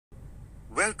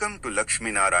Welcome to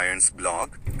Lakshmi Narayan's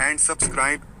blog and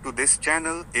subscribe to this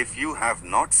channel if you have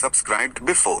not subscribed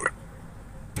before.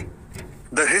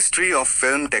 The history of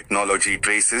film technology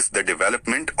traces the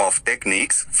development of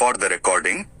techniques for the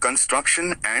recording,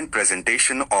 construction and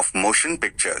presentation of motion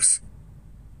pictures.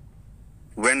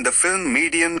 When the film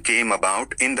medium came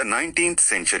about in the 19th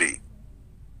century,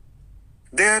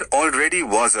 there already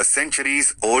was a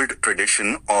centuries-old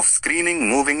tradition of screening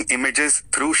moving images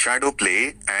through shadow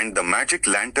play and the magic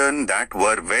lantern that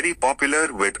were very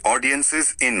popular with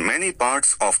audiences in many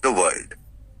parts of the world.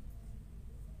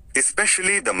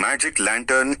 Especially the magic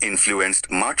lantern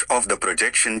influenced much of the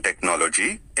projection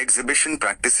technology, exhibition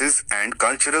practices and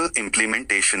cultural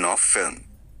implementation of film.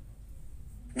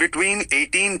 Between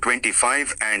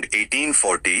 1825 and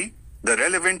 1840, the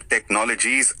relevant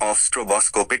technologies of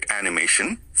stroboscopic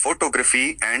animation,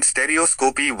 photography and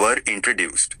stereoscopy were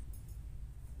introduced.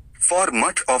 For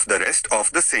much of the rest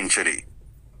of the century,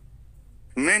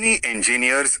 many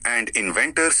engineers and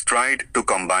inventors tried to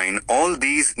combine all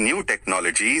these new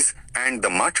technologies and the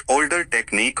much older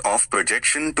technique of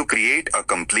projection to create a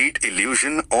complete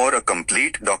illusion or a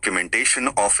complete documentation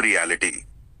of reality.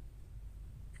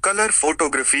 Color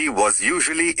photography was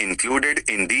usually included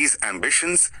in these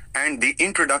ambitions, and the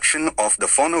introduction of the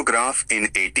phonograph in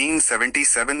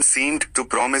 1877 seemed to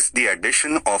promise the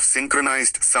addition of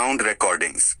synchronized sound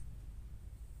recordings.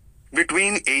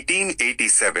 Between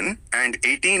 1887 and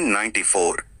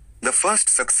 1894, the first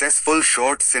successful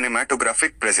short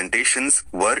cinematographic presentations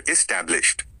were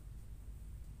established.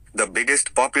 The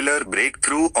biggest popular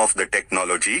breakthrough of the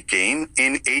technology came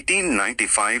in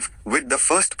 1895 with the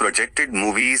first projected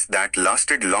movies that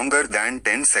lasted longer than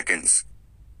 10 seconds.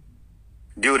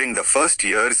 During the first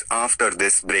years after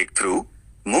this breakthrough,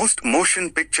 most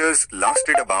motion pictures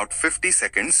lasted about 50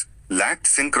 seconds, lacked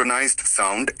synchronized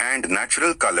sound and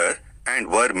natural color, and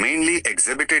were mainly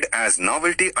exhibited as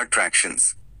novelty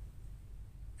attractions.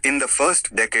 In the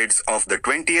first decades of the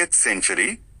 20th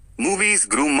century, movies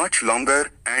grew much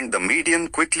longer and the medium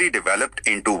quickly developed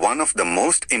into one of the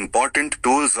most important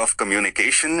tools of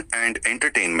communication and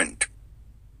entertainment.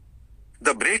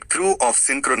 The breakthrough of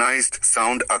synchronized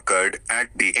sound occurred at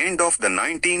the end of the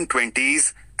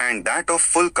 1920s and that of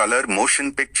full-color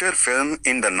motion picture film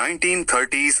in the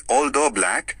 1930s, although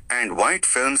black and white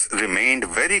films remained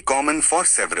very common for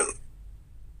several.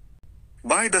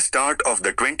 By the start of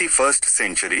the 21st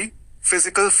century,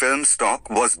 physical film stock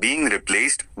was being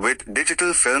replaced with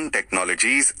digital film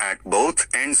technologies at both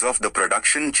ends of the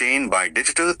production chain by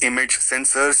digital image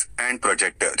sensors and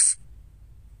projectors.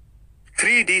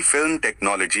 3D film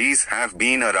technologies have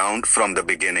been around from the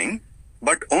beginning,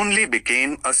 but only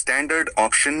became a standard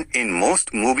option in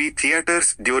most movie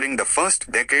theaters during the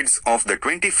first decades of the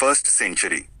 21st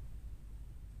century.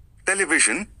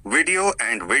 Television, video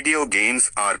and video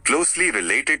games are closely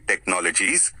related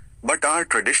technologies, but are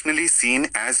traditionally seen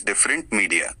as different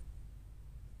media.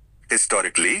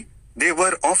 Historically, they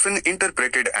were often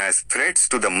interpreted as threats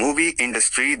to the movie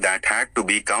industry that had to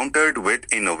be countered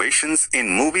with innovations in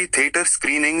movie theater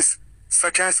screenings,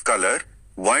 such as color,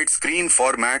 widescreen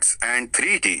formats and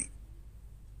 3D.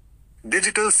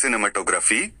 Digital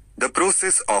cinematography, the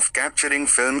process of capturing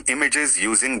film images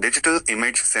using digital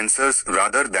image sensors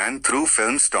rather than through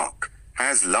film stock,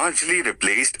 has largely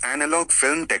replaced analog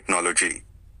film technology.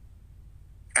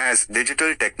 As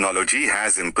digital technology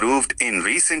has improved in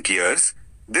recent years,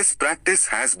 this practice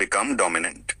has become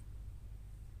dominant.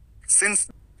 Since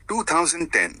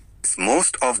 2010,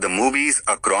 most of the movies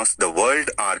across the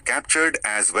world are captured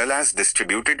as well as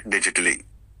distributed digitally.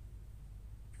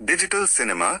 Digital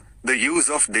cinema, the use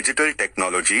of digital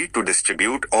technology to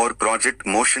distribute or project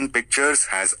motion pictures,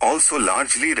 has also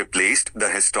largely replaced the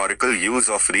historical use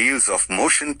of reels of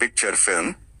motion picture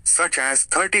film, such as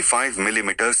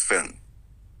 35mm film.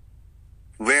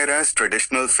 Whereas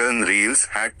traditional film reels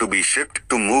had to be shipped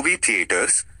to movie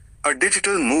theaters, a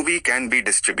digital movie can be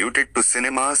distributed to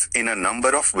cinemas in a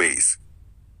number of ways.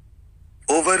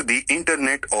 Over the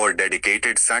internet or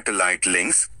dedicated satellite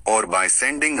links, or by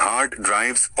sending hard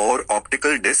drives or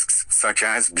optical discs such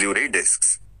as Blu-ray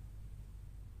discs.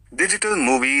 Digital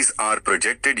movies are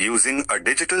projected using a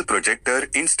digital projector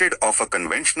instead of a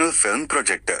conventional film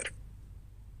projector.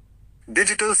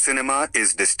 Digital cinema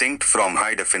is distinct from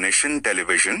high-definition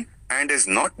television and is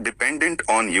not dependent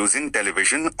on using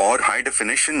television or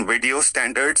high-definition video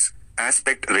standards,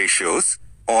 aspect ratios,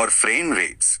 or frame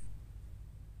rates.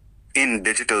 In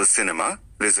digital cinema,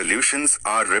 resolutions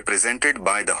are represented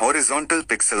by the horizontal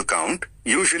pixel count,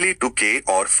 usually 2K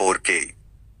or 4K.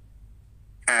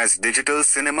 as digital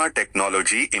cinema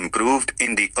technology improved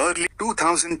in the early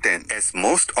 2010s,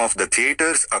 most of the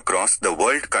theaters across the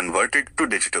world converted to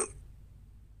digital.